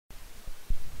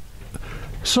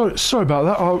Sorry about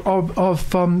that.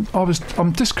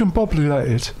 I'm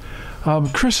discombobulated.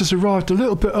 Chris has arrived a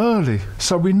little bit early,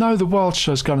 so we know the Wild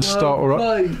Show's going to start. All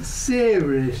right. Quite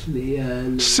seriously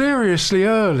early. Seriously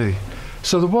early.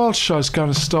 So the Wild Show's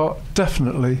going to start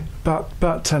definitely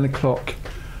about 10 o'clock,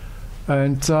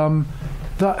 and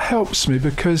that helps me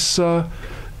because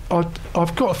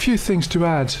I've got a few things to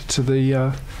add to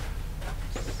the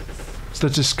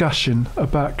discussion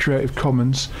about Creative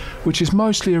Commons, which is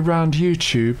mostly around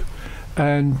YouTube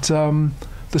and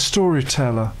the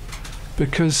storyteller,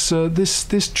 because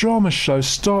this drama show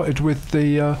started with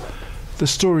the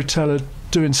storyteller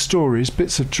doing stories,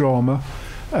 bits of drama,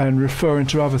 and referring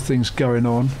to other things going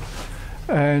on,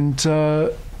 and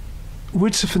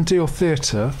Widsith and Deor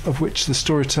Theatre, of which the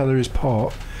storyteller is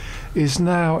part, is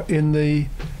now in the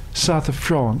south of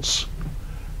France,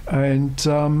 and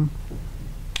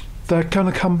they're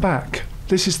going to come back.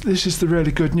 This is the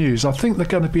really good news. I think they're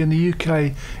going to be in the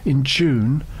UK in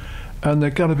June, and they're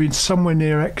going to be somewhere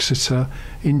near Exeter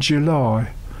in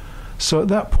July. So at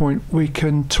that point we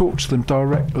can talk to them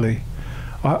directly.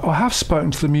 I have spoken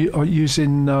to them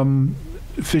using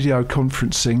video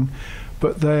conferencing,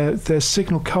 but their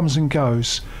signal comes and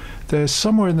goes. They're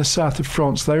somewhere in the south of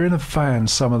France. They're in a van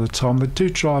some of the time. They do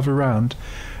drive around,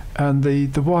 and the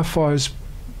Wi-Fi is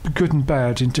good and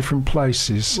bad in different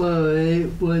places. Well,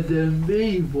 it wouldn't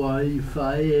be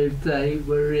Wi-Fi if they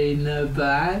were in a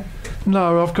van.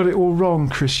 No, I've got it all wrong,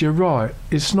 Chris. You're right.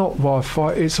 It's not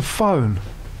Wi-Fi. It's a phone.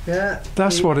 Yeah.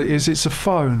 That's what it is. It's a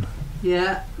phone.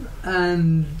 Yeah,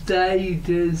 and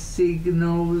data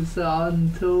signals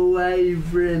aren't always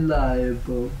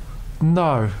reliable.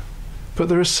 No, but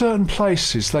there are certain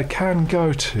places they can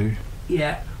go to.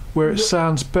 Yeah. Where it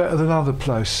sounds better than other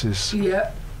places.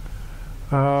 Yeah.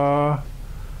 But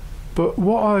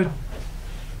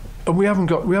we haven't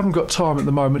got time at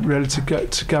the moment really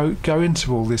to go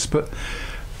into all this. But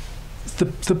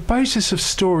the basis of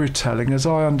storytelling, as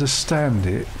I understand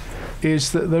it,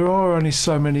 is that there are only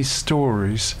so many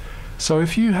stories. So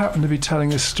if you happen to be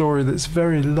telling a story that's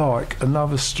very like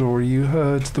another story you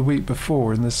heard the week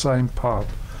before in the same pub,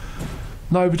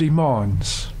 nobody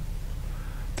minds.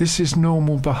 This is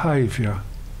normal behaviour,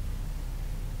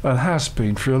 and has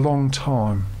been for a long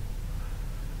time.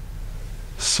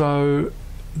 So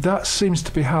that seems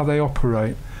to be how they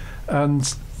operate. And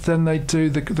then they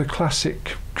do the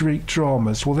classic Greek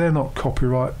dramas. Well, they're not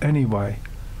copyright anyway,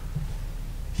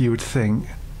 you would think.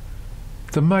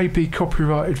 There may be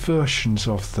copyrighted versions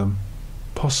of them,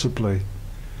 possibly.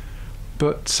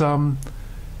 But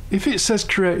if it says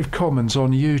Creative Commons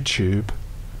on YouTube,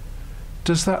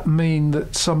 does that mean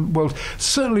that well,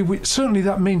 certainly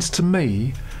that means to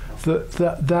me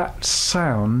that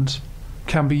sound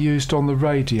can be used on the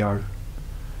radio.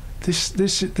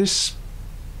 This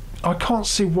I can't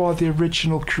see why the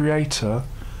original creator,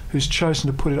 who's chosen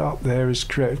to put it up there as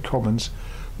Creative Commons,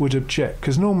 would object,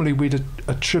 because normally we'd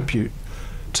attribute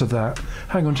to that.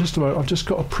 Hang on just a moment, I've just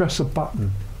got to press a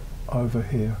button over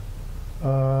here.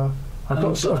 I've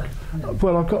got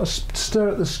to stare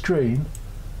at the screen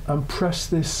and press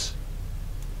this.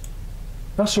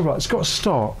 That's all right, it's got to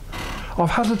start.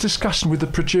 I've had a discussion with the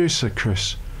producer,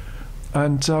 Chris,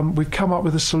 and we've come up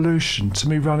with a solution to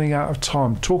me running out of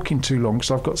time, talking too long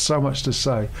because I've got so much to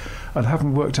say and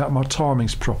haven't worked out my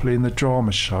timings properly in the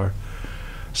drama show.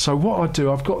 So what I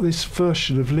do, I've got this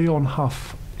version of Leon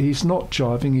Huff. He's not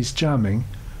jiving, he's jamming.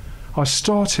 I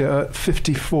start it at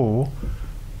 54,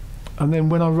 and then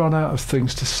when I run out of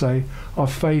things to say, I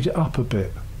fade it up a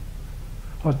bit.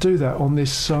 I do that on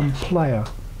this player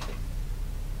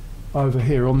over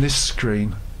here on this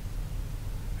screen.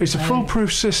 It's a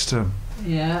foolproof system.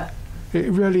 Yeah. It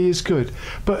really is good.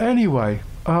 But anyway,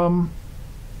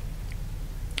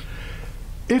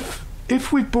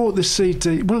 if we bought the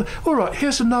CD, well, all right,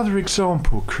 here's another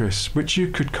example, Chris, which you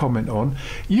could comment on.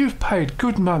 You've paid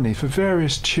good money for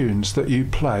various tunes that you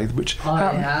play, which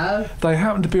they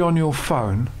happen to be on your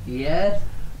phone. Yes.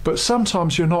 But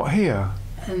sometimes you're not here.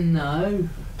 No.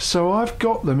 So I've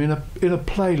got them in a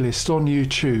playlist on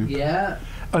YouTube. Yeah.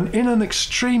 And in an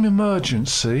extreme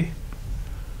emergency,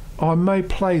 I may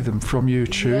play them from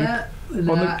YouTube. Yeah,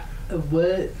 that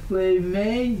works with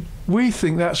me. We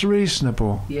think that's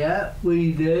reasonable. Yeah,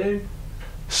 we do.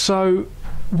 So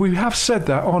we have said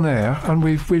that on air, and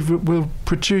we'll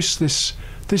produce this.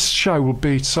 This show will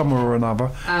be somewhere or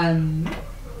another. And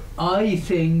I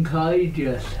think I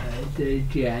just heard the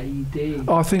JD.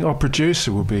 I think our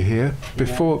producer will be here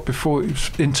before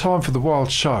in time for the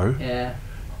Wild Show. Yeah.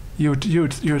 You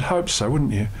would hope so,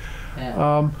 wouldn't you?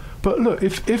 Yeah. But look,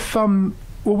 if well,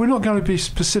 we're not going to be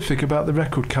specific about the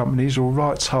record companies or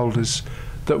rights holders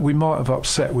that we might have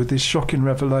upset with this shocking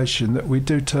revelation that we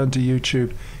do turn to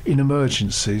YouTube in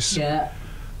emergencies. Yeah.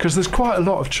 Because there's quite a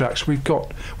lot of tracks we've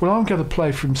got. Well, I'm going to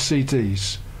play from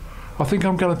CDs. I think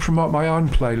I'm going to promote my own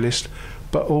playlist,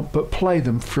 but play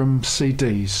them from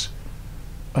CDs,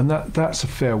 and that's a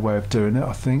fair way of doing it,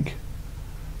 I think.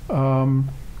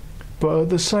 But at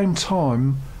the same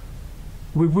time,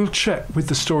 we will check with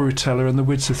the Storyteller and the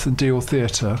Widsith and Deor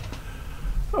Theatre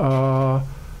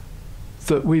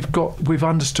that we've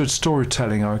understood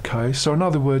storytelling okay. So in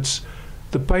other words,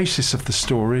 the basis of the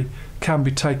story can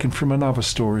be taken from another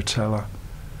storyteller.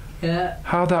 Yeah.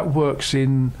 How that works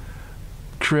in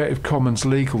Creative Commons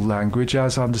legal language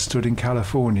as understood in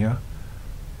California,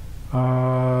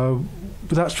 but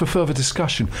that's for further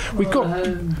discussion.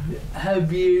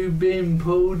 Have you been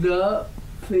pulled up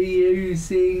for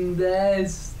using their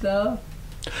stuff?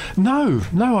 No,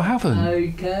 I haven't.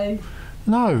 Okay.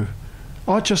 No,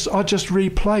 I just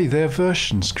replay their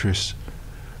versions, Chris.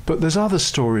 But there's other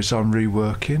stories I'm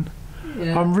reworking.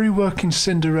 Yeah. I'm reworking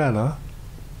Cinderella.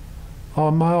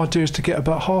 My idea is to get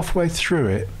about halfway through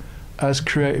it as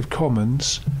Creative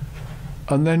Commons,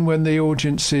 and then when the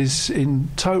audience is in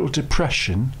total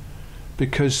depression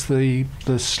because the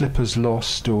slipper's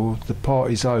lost, or the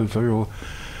party's over, or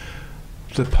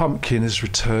the pumpkin has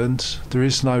returned, there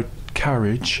is no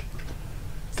carriage,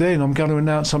 then I'm going to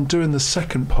announce I'm doing the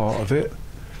second part of it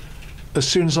as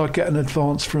soon as I get an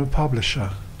advance from a publisher.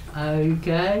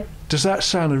 Okay. Does that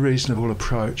sound a reasonable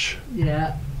approach?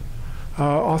 Yeah.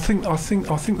 I think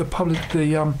the public,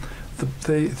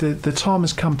 the time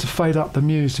has come to fade up the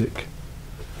music,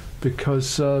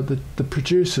 because the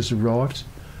producers arrived,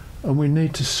 and we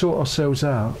need to sort ourselves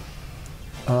out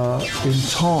in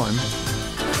time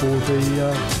for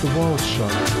the Wild show.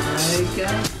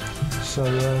 Okay. So.